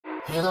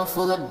Halo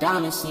full of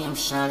diamonds, see them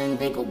shining,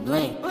 they go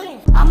bling.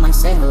 I might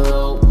say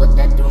hello, but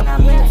that do not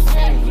mean a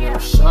thing. Little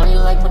shorty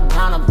like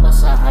Madonna,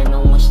 bust her high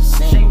note when she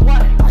sing.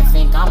 I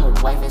think I'm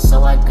a wife, and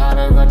so I got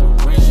her a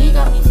new ring. She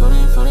got me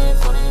floating, floating,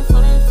 floating,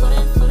 floating,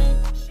 floating, floating.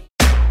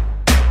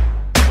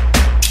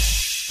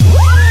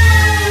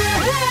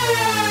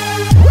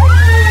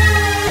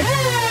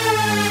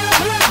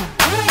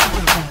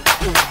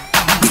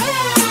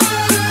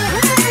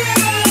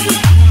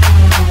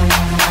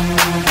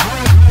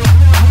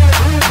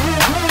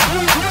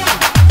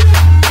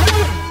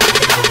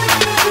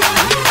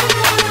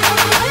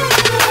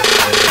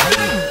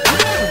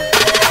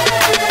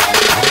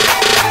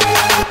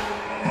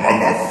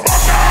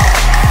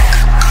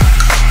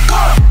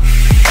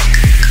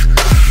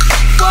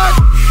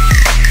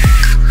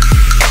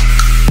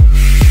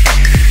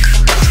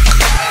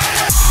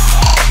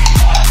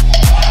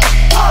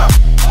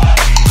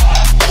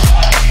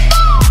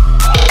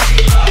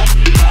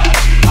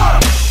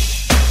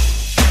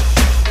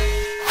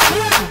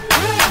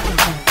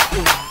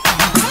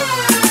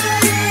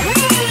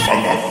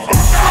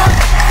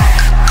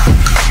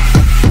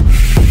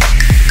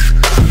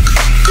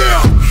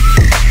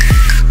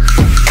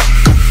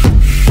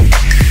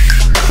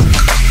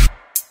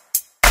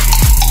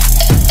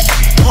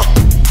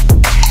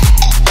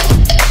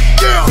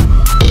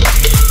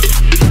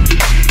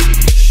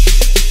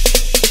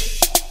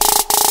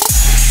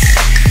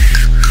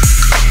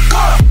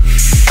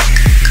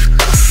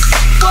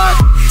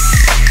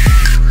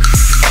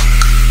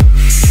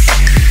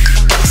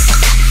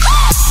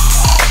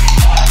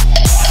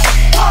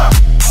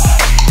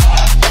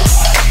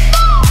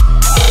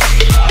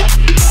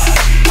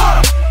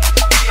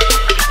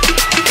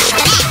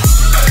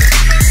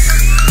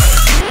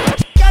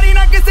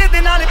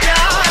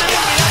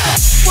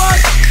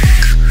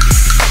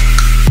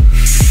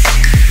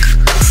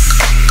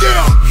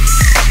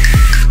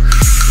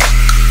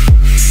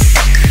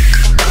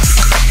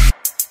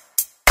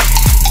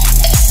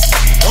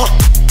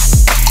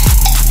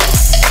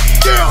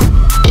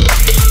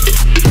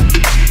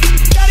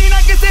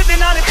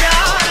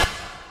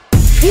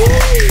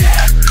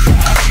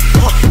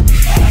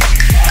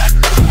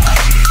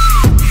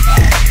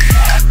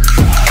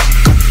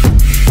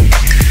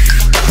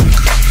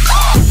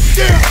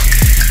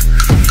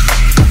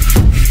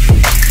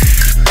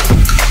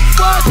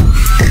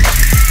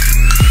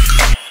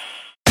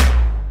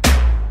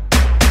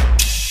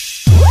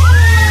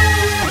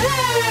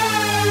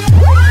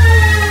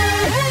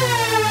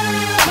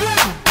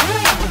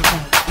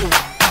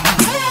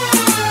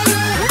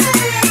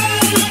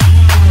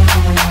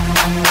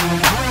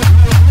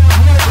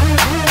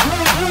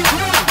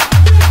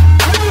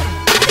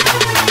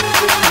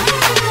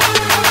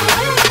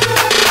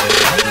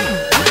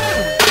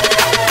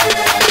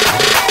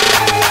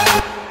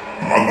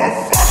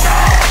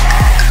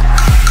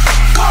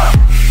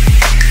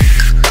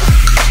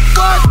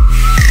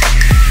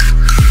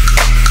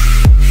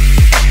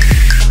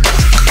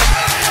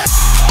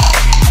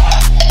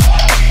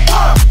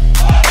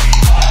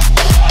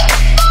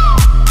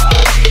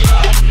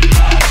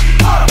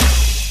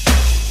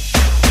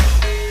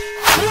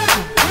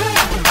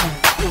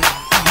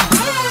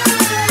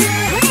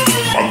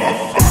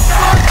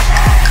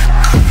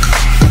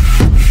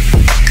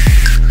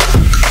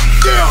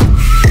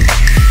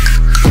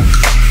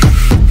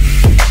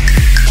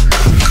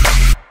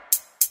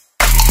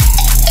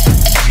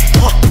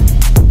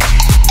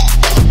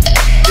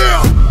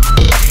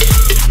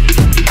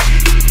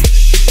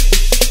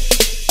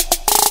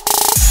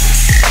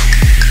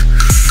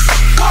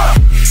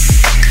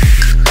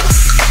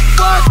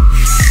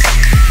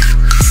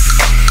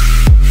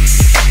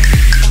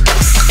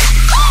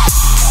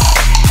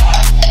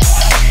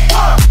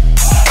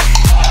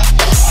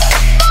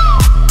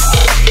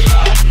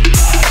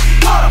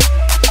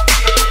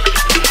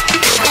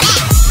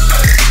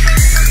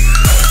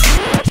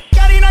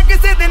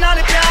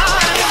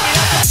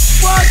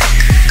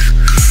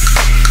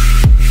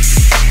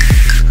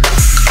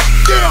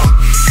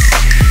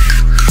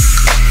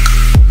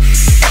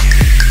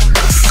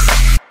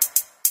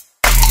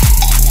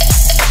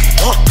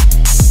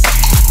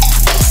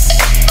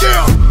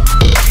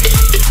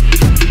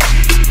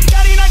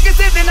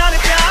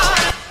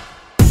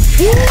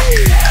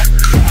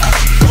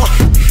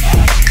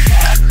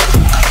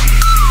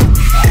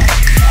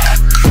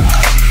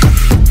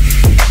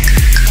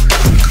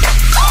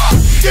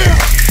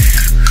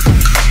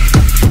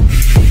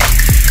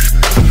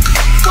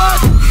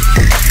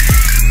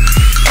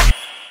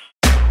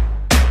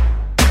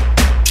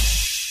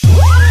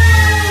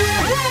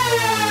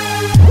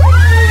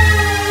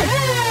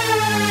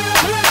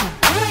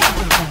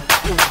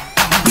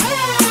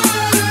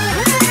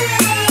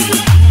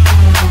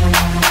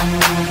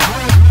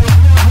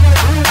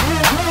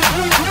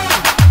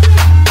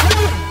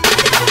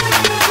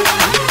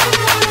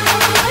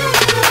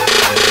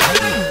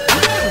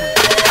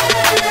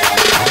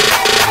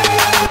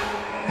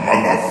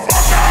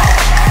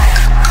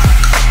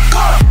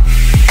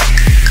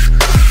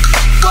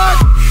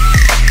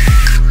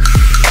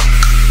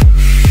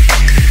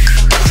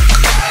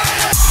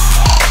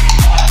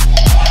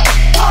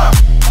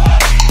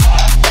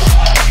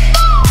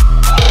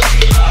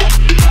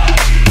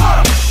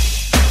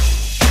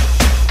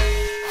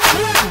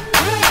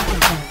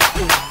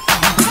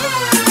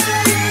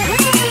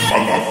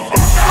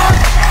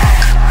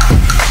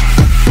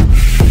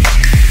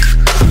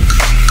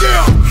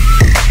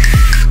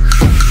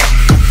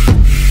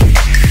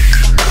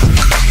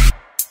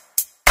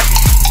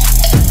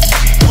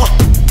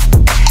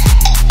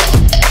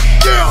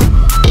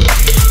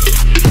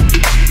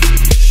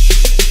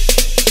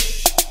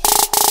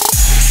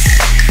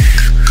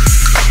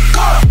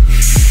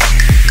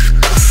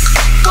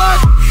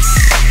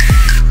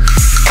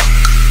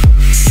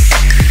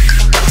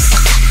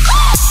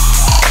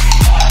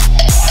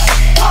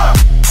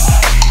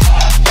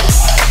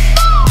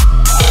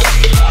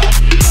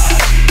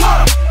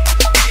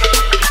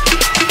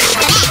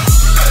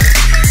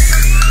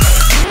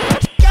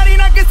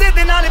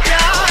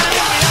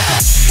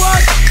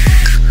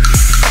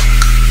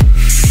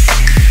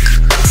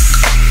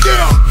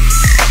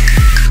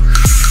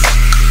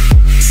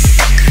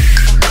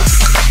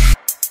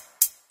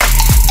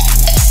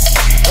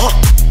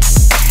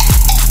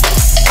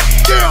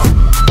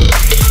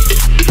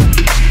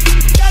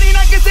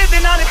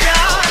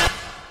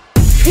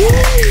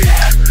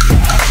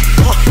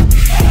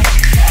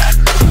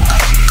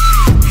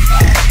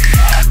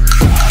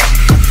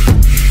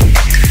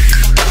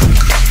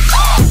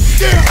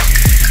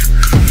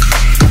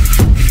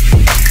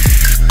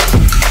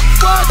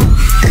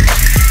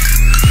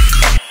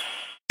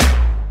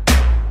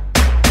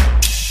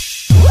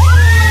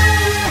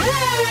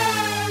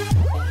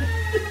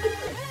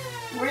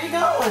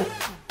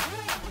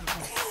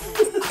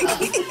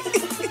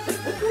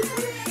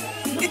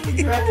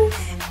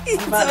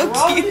 so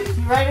cute.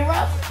 You ready to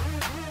roll?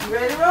 You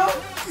ready to roll?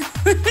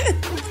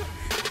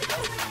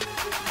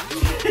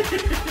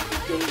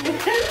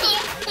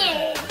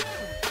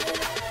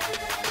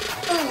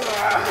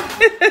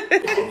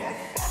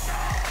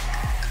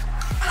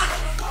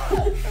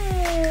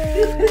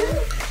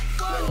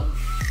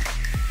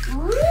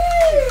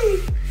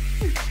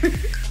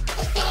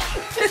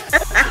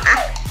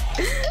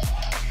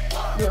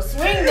 You'll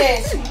swing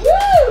this.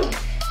 Woo!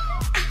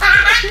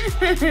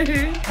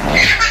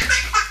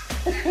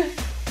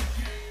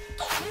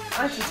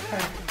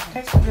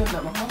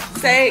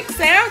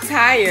 Say I'm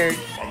tired. He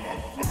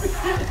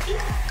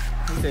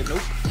said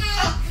nope.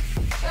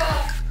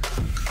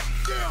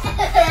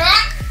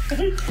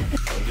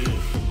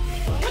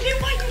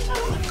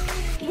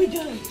 We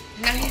done.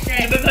 Now he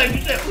said,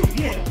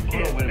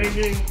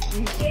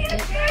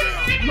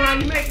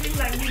 Mom, you make me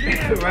like you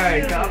did.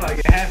 Right, I'm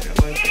like happy.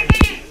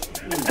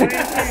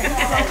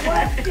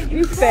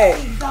 you said,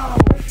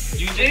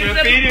 You just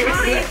repeated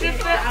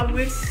it. I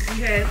wish we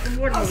had some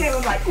water. Okay,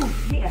 we're like, ooh,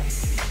 yeah.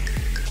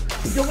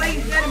 The way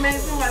you said it made it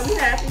seem like we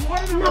had some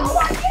water. No,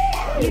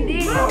 I did. You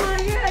did? Mama,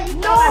 yeah, you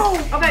know.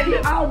 Okay,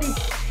 look, all these.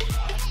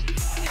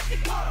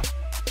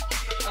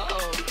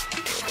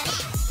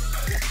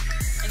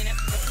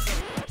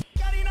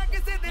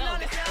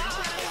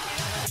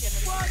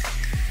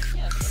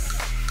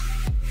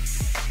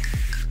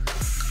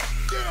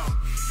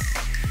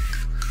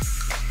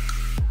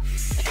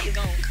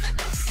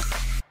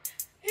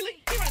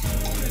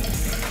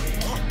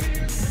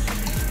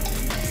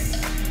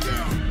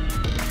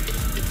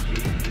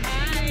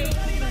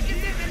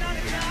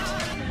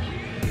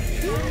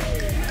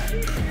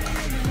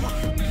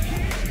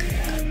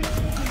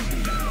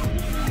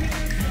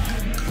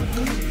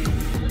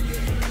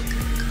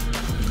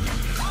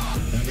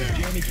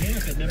 Jeremy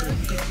Camp at number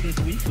 6 this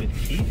week with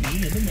Keep Me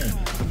in the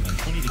Moment on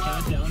 20 to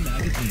Countdown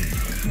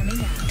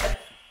magazine.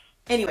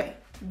 Anyway,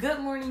 good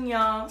morning,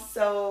 y'all.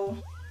 So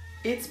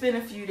it's been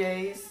a few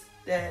days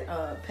that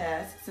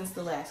passed since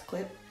the last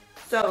clip.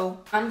 So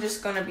I'm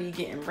just gonna be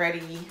getting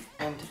ready,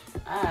 and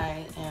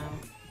I am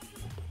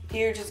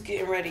here just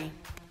getting ready.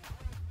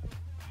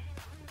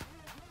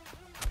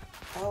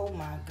 Oh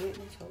my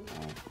goodness, hold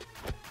on.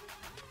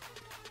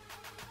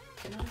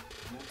 Can I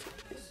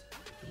take this?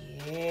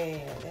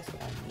 Yeah, that's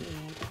what I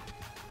need.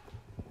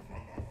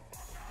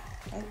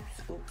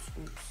 Oops.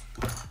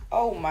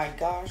 Oh my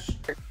gosh.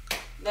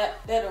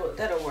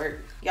 That'll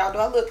work. Y'all, do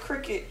I look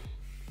crooked?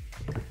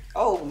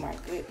 Oh my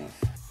goodness.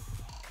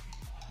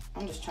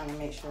 I'm just trying to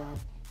make sure.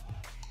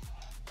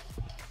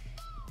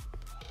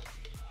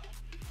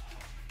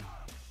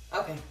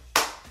 Okay.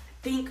 I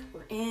think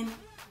we're in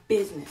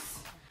business.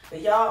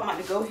 But y'all, I'm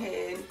about to go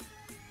ahead and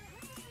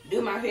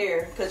do my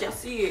hair because y'all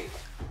see it.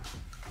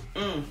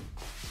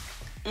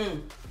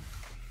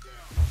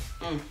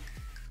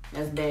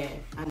 That's bad.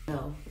 I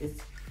know.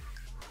 It's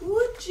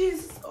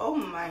Jesus. Oh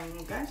my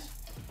gosh.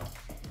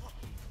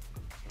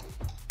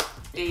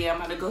 Yeah,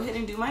 I'm gonna go ahead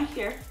and do my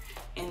hair,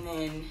 and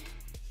then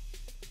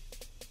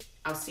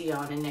I'll see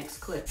y'all in the next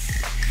clip.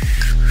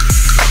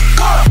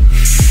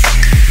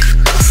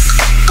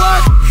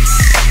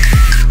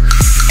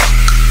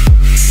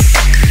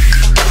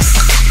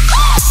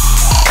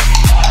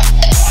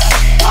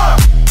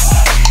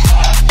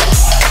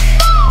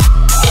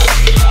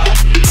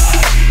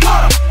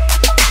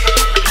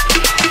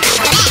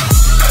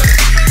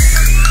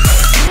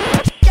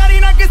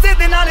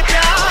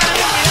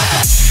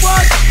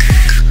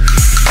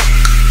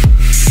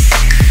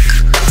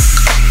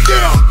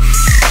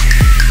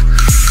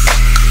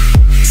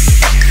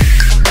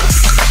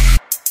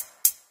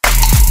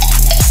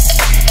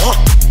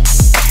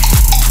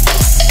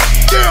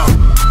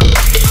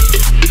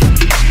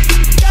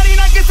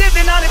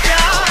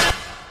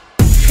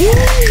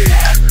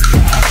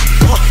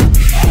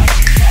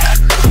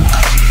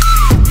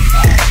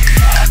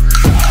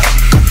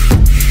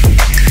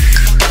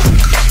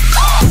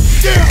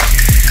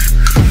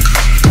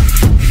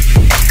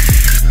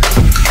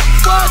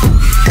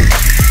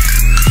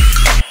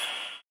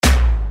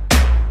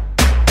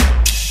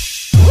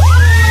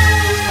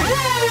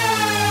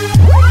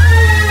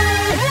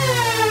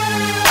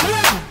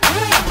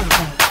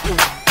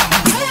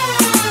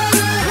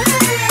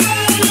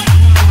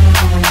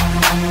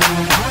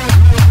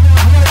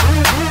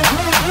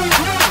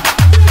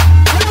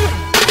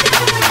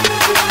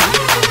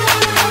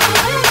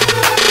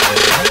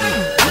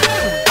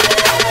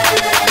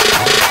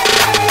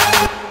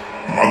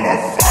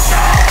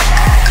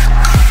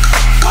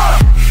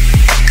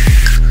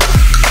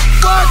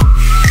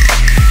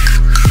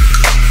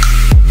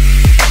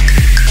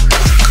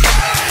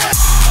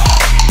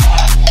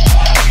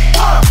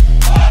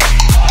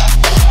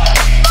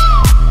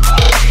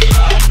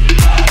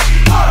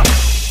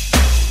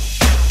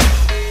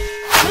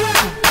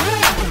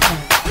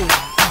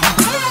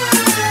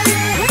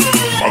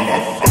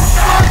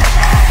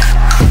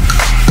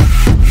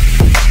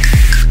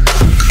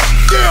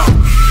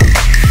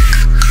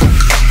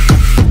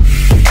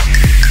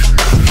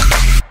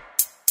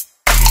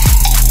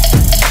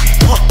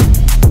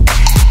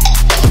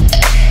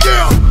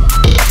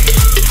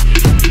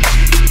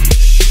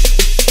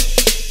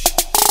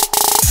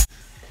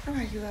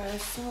 you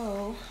guys,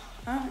 so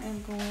I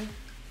am going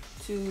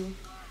to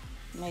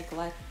make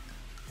like,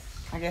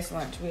 I guess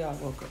lunch. We all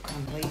woke up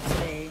kind of late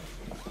today,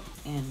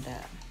 and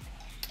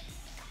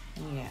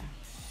yeah,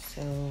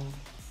 so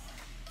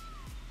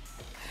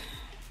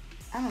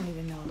I don't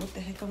even know what the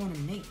heck I want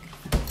to make.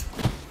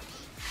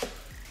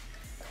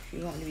 If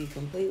you want me to be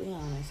completely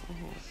honest, I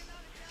have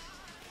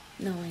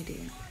no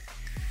idea.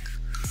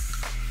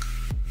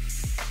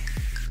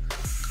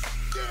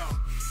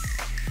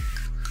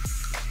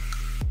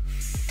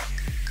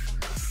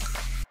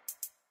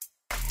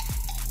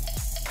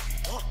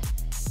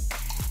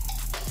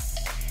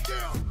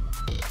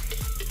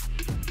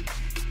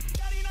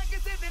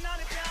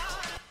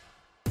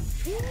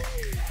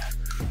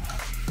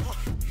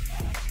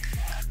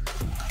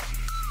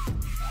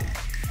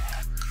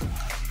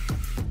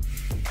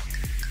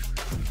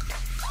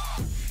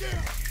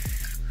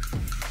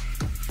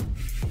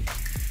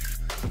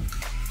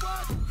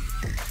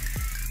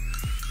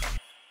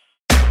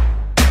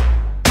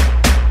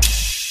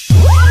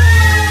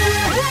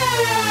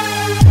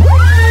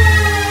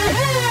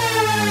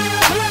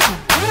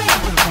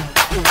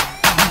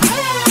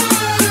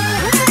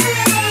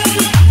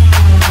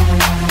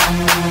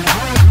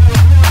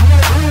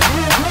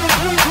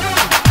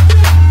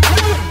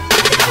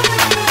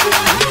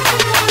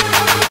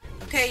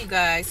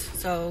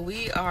 So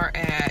we are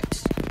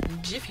at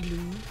Jiffy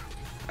Lube,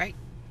 right?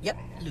 Yep,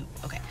 Lube.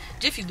 Okay,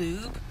 Jiffy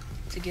Lube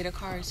to get a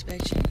car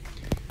inspection.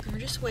 And we're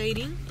just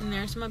waiting, and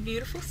there's my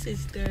beautiful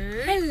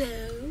sister.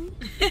 Hello.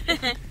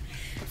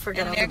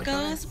 Forgot. And there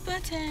goes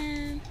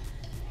Button.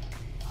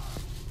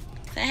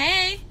 Say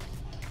hey.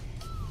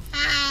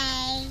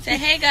 Hi. Say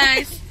hey,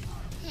 guys.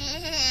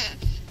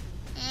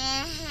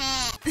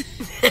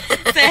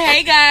 Say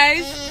hey,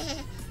 guys.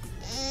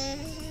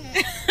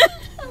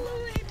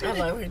 I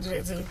like when you do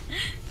that too.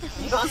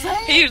 You gonna say?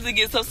 He usually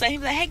gets so sad.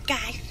 He's like, hey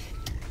guys.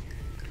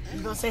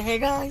 You gonna say hey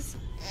guys?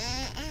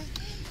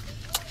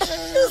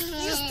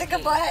 You stick a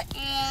butt.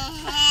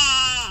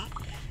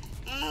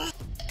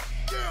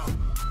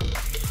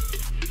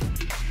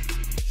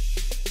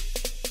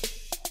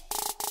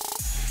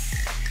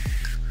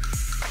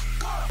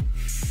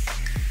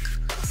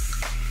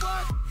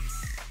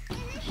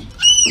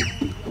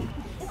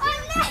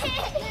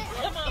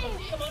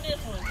 Come on this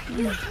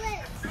one.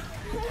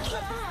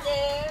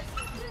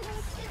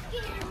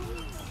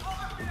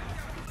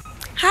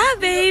 Hi,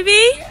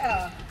 baby.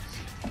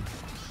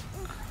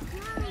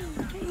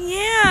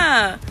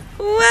 Yeah.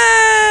 Whoa.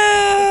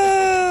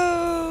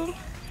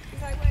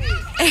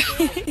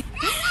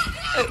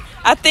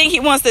 I think he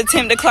wants to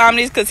attempt to climb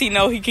these because he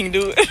know he can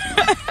do it.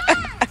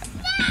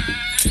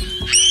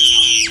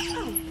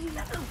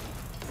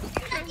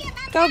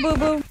 Go, boo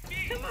boo.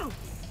 Come on,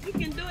 you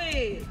can do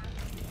it.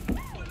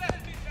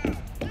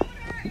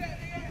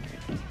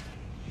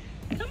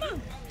 Come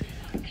on.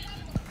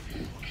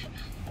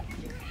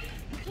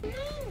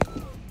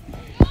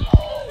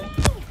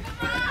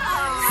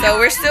 So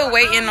we're still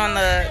waiting on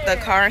the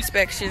car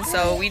inspection,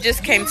 so we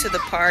just came to the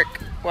park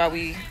while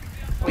we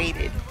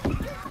waited.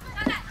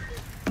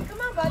 Come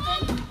on,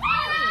 Button.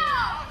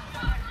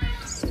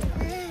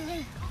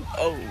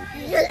 Oh.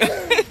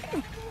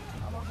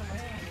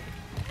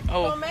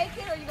 Oh. You gonna make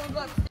it or you gonna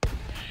go upstairs?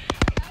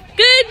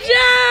 Good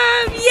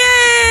job!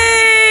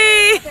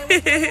 Yay!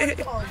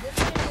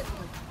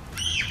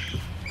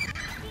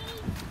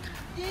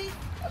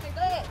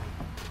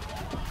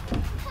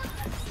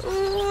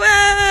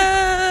 Whoa!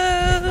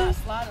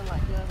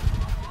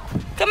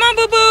 Come on,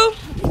 boo boo.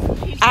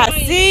 I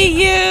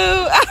see you.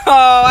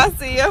 Oh, I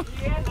see you.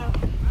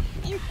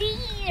 You see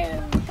you.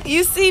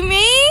 You see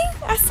me?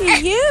 I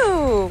see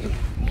you.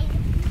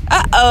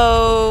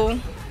 Uh-oh.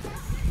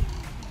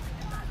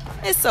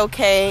 It's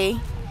okay.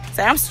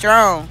 Say, I'm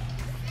strong.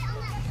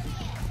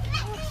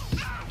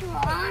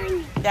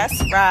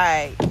 That's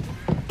right.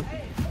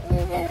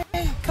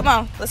 Come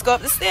on, let's go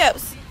up the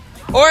steps.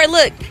 Or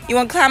look, you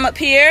want to climb up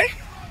here?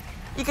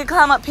 You can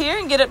climb up here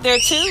and get up there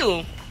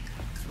too.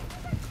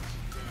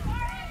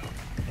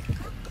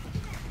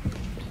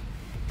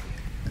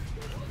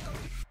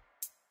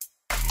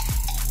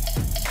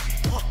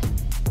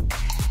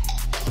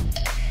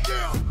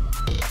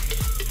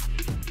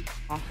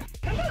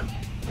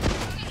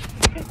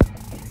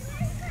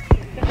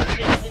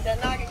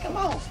 Come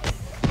on.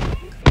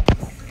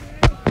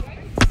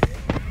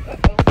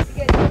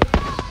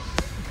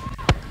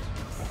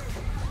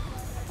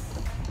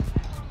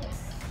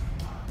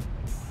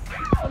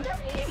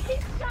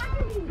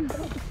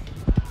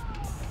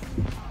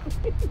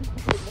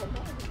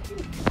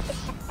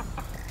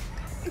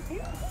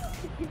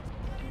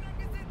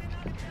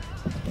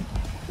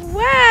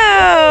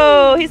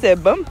 Wow, he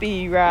said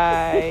bumpy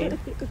ride.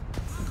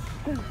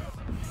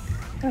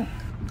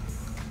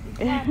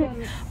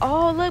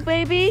 Oh, look,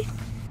 baby.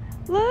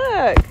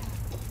 Look.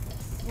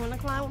 You want to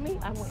climb with me?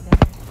 I went down.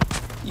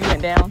 You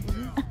went down?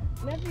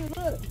 Nephew,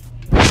 look.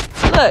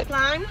 Look.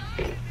 Climb.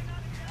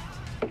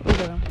 Look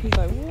at him. He's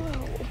like,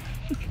 whoa.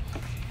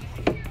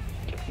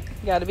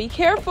 You gotta be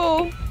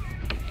careful.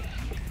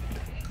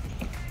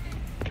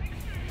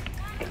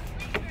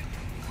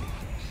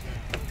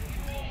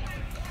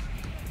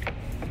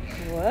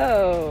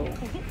 Whoa.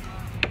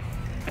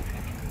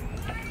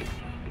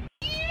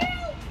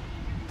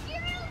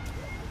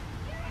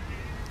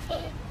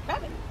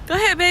 Go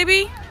ahead,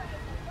 baby.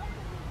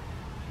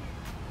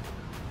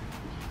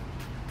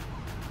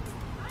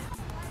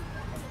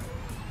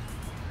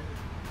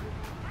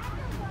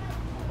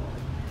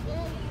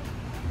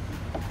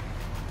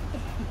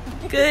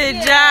 Good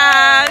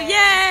job.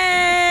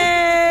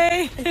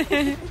 Yay.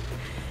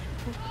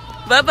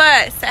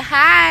 Bubba, say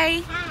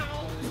hi.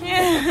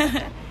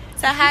 Hi.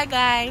 Say hi,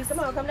 guys. Come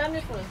on, come down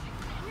this one.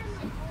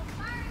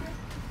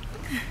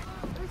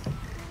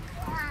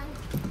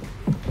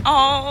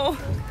 Oh,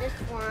 This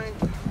one.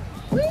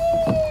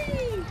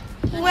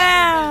 Whee!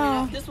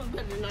 wow. This one's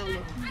better than all of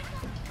them.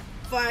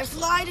 Fire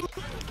sliding.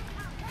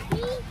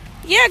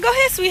 Yeah, go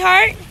ahead,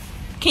 sweetheart.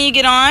 Can you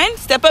get on?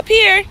 Step up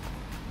here.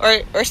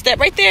 Or step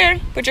right there.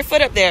 Put your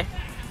foot up there.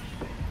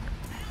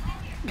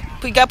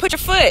 You gotta put your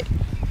foot.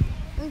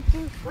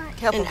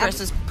 Careful,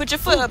 Princess. Put your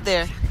foot up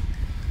there.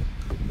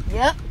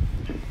 Yep.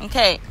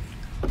 Okay.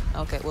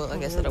 Okay, well, I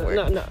guess that'll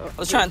work. No. I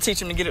was trying to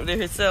teach him to get up there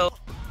himself.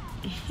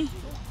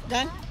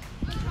 Done?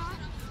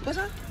 What's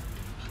that?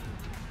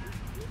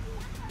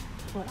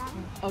 What?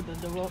 Oh,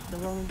 the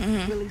rolling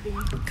really thing.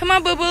 Come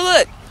on, boo-boo,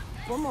 look.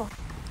 One more.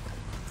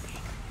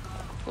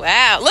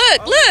 Wow,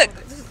 look.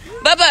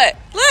 Bubba,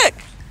 look.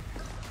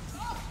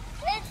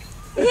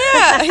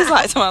 Yeah, he's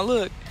like, come on,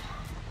 look.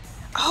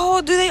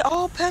 Oh, do they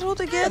all pedal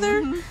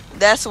together?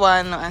 That's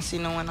why I see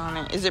no one on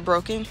it. Is it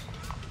broken?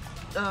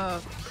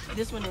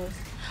 This one is.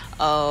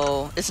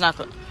 Oh, it's not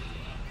good.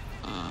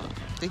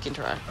 We can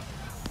try.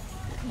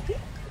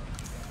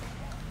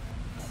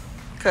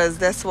 Because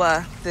that's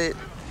why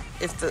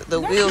if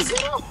the wheels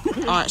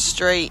aren't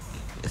straight,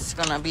 it's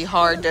going to be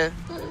hard to...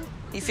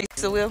 You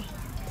fix the wheel?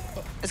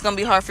 It's going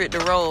to be hard for it to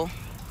roll.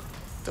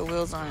 The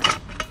wheels aren't...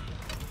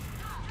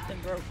 They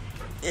broke.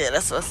 Yeah,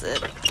 that's what I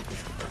said.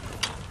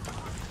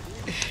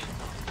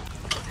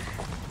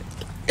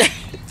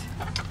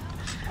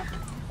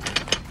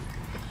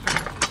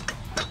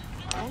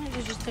 Why don't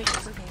you just take the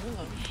freaking wheel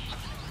off?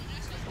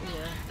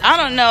 Yeah. I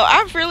don't know.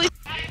 I really...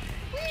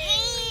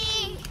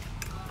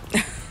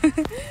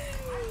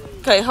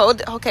 Okay,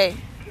 hold. Okay,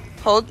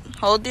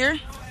 hold, dear.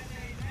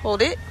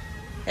 Hold it.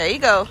 There you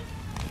go.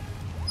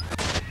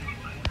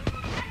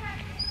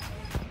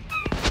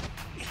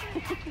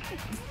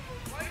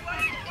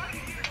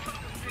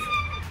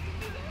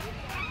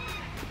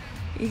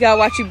 You gotta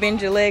watch you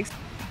bend your legs.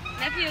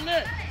 Nephew,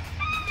 look.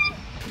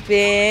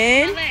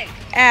 Bend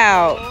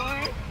out.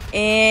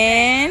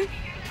 In,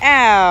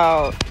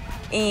 out.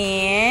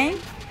 In,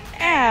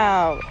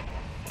 out.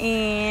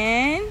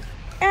 In,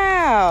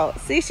 out.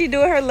 See, she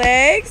doing her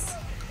legs.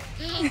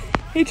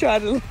 He tried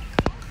to.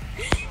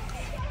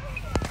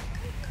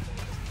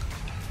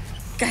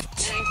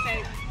 Gotcha.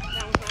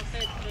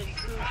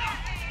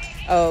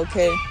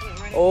 Okay.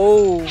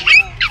 Oh.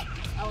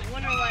 I was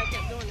wondering why I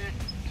kept doing that.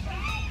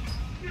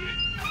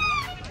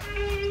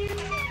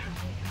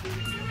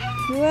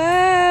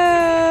 Wow.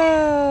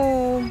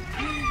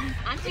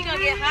 Aren't you gonna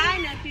get high,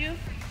 nephew?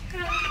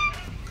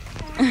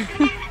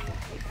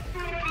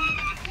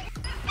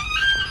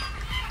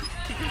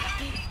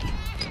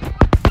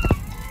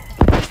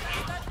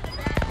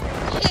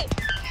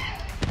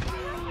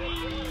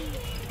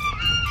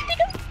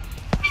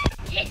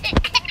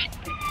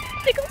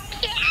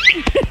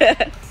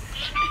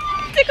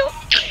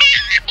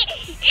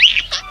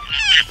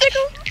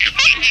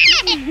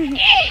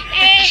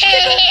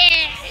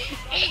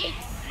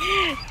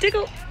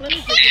 Tickle. Let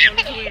me take him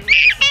on the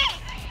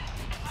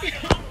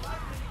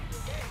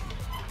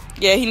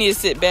Yeah, he needs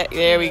to sit back.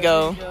 There we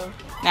go.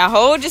 Now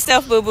hold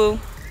yourself, boo-boo.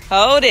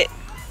 Hold it.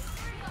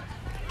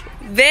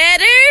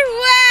 Better.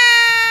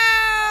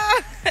 Wow.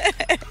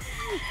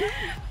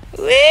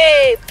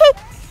 Wee. Poop.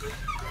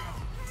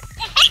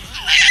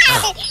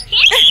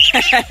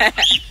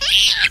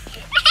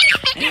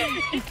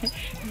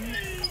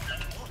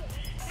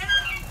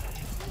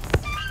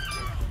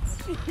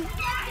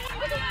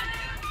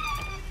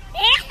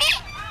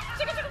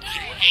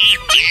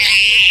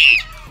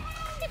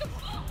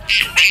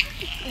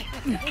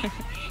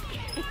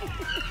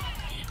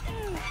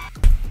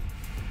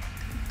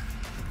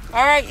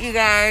 All right, you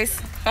guys.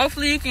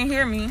 Hopefully you can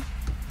hear me.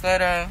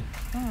 But oh,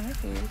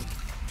 that's weird.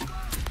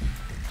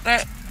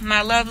 But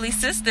my lovely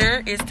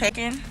sister is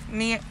taking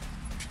me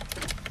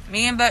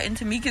and Button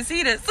to Mi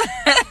Casitas.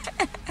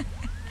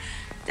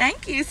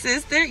 Thank you,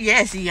 sister.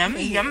 Yes,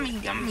 yummy, yummy,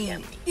 yummy.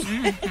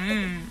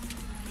 Mm-hmm.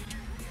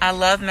 I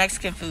love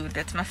Mexican food.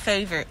 That's my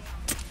favorite.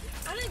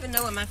 I don't even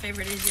know what my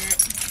favorite is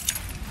yet.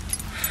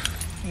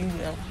 You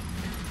will.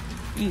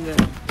 You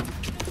will.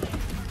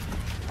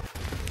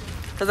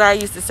 Because I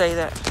used to say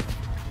that.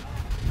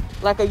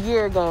 Like a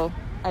year ago,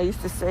 I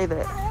used to say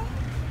that.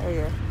 Oh,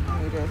 yeah.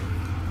 You do.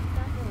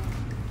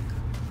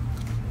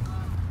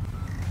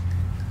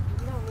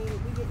 We don't need it.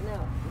 We getting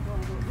out. We're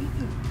going to go eat.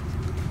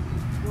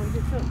 You want to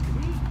get something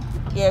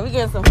to eat? Yeah, we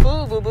getting some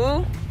food,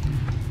 boo-boo.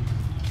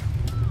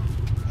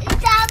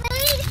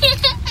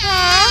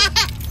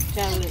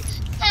 Chocolate.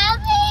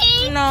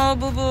 No,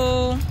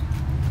 boo-boo.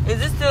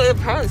 Is it still?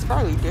 It's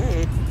probably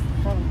dead.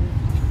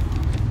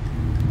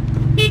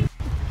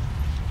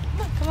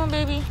 Come on,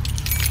 baby.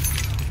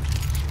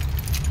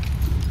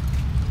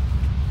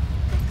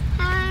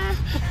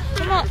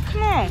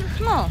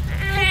 Come on.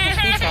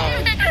 He's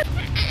tired.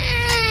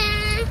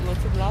 You want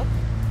to vlog?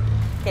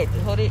 Okay,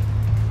 hold it.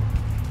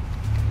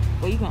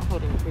 Well, you gonna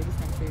hold it. Baby's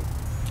gonna fit.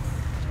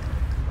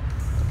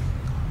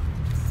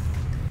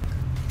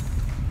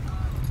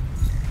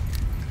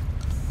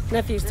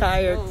 Nephew's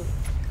tired.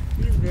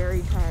 He's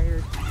very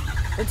tired.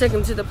 I took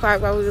him to the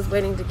park while we was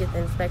waiting to get the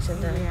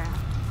inspection done. Yeah.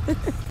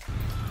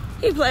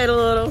 He played a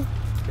little.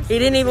 He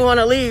didn't even want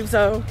to leave,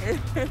 so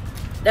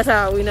that's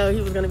how we know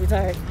he was gonna be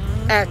tired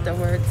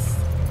afterwards.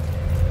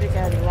 I think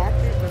I locked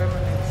it, but I'm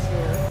gonna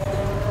share.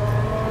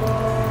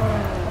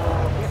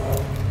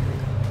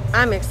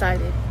 I'm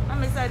excited.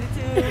 I'm excited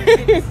too.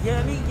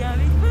 Yummy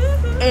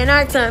food. And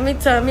our tummy.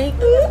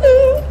 Ooh,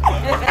 ooh.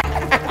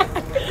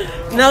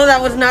 No, that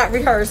was not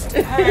rehearsed.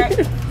 All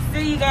right.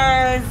 See you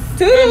guys.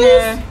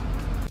 Toodles.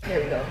 There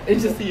we go.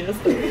 It's just yes.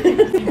 But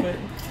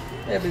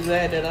I'd be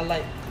glad that I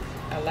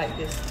like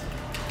this.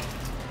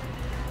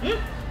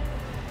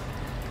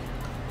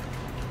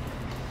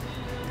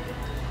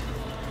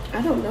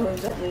 I don't know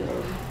exactly.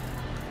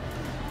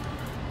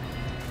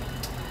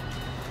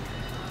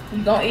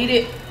 You gonna eat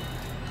it?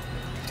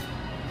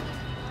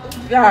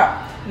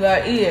 Yeah, you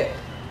gotta eat it.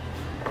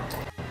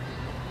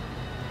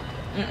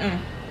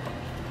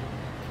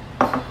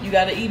 You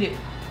gotta eat it.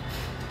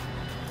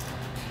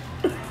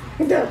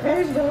 That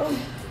first though.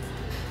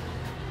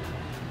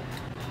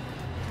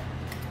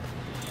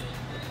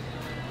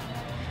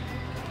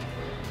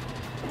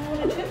 Oh,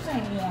 the chips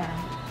ain't warm.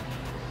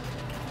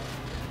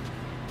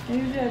 You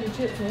usually have the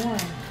chips warm.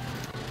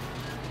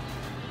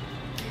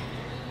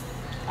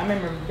 I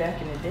remember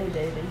back in the day,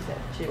 they used to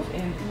have chips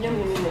and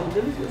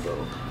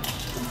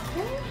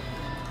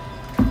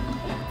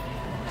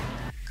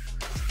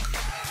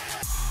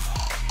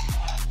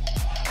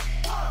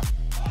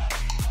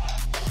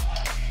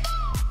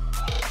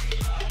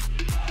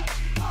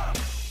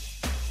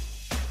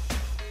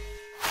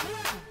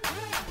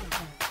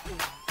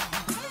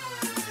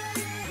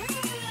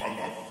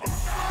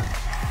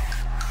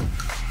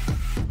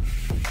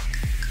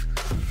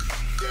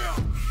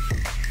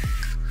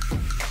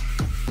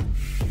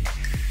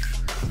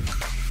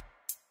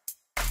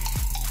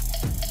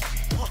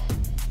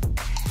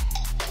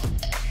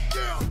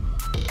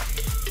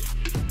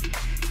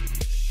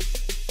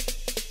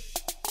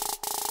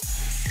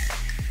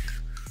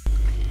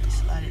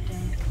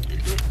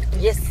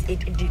Yes, it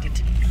did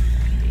it.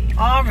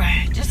 All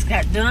right, just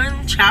got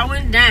done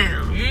chowing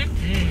down.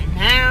 And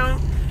now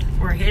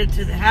we're headed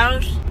to the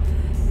house,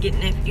 getting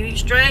that food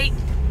straight,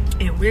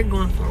 and we're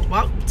going for a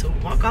walk to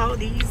walk all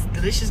these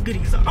delicious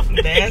goodies off.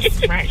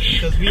 That's right.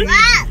 Because we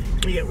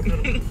Yeah, we're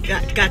gonna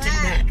got to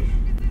that.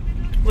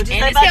 What'd you say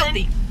and it's about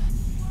healthy.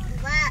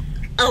 that?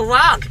 A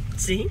walk.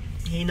 See,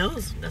 he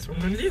knows. That's what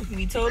we're gonna do.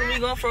 We told him we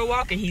going for a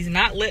walk, and he's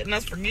not letting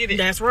us forget it.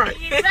 That's right.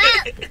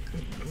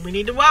 We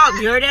need to walk.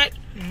 You heard that?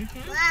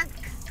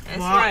 That's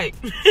Walk. right.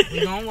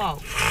 We gonna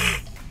walk.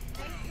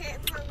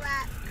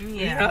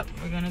 Yeah, Yep.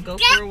 we're gonna go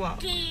for a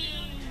walk.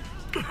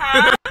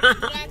 Huh?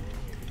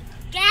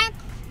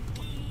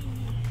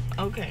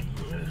 Okay.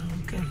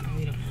 Okay.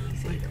 We don't really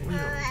say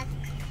that.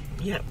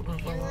 Yep, we're going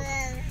for a walk.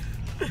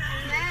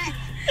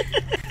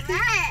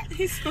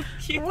 He's so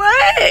cute.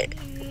 What?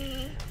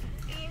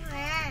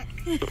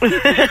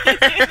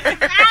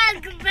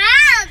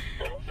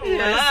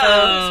 You're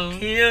so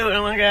cute.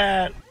 Oh my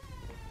god.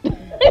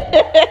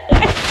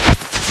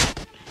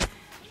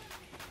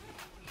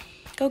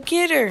 Go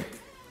get her.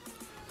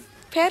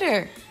 Pet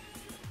her.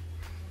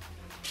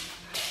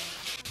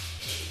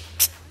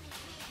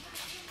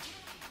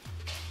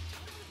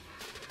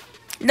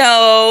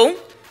 No.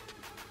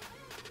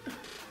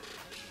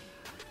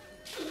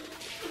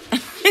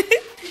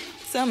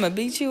 So I'm gonna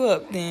beat you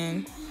up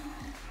then.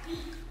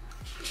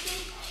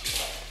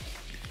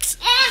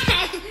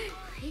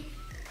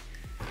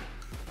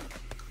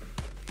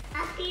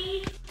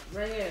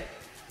 Right here.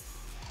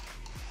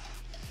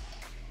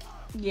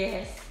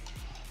 Yes.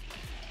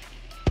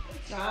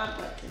 Good job,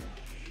 Button.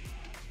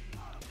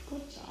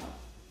 Good job.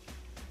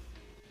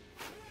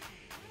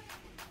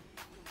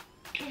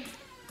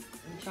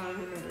 I'm trying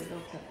to remember.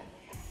 Don't tell me.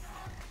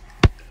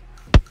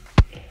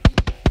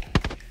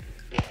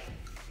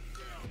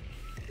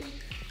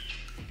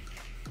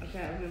 I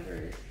can't remember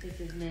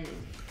his name.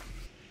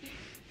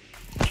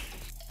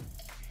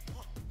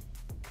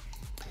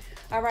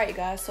 All right,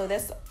 guys, so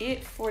that's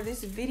it for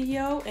this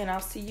video, and I'll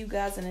see you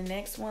guys in the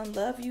next one.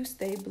 Love you,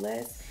 stay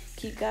blessed,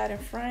 keep God in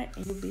front,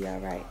 and you'll be all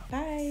right.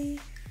 Bye.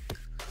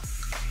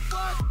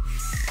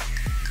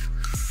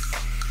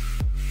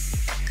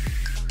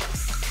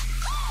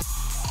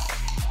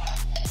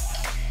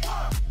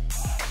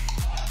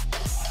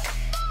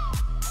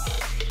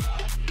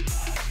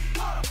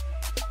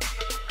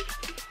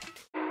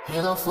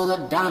 Halo full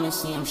of diamonds,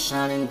 see 'em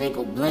shining, they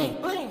go blink.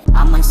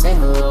 I might say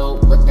hello,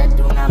 but that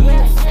do not mean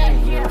a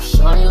thing. Little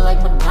shorty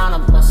like Madonna,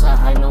 bust her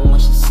high note when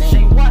she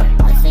sing.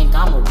 I think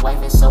I'm a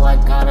wife, so I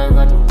got her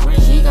a new ring.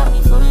 She got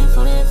me floating,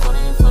 floating,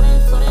 floating, floating.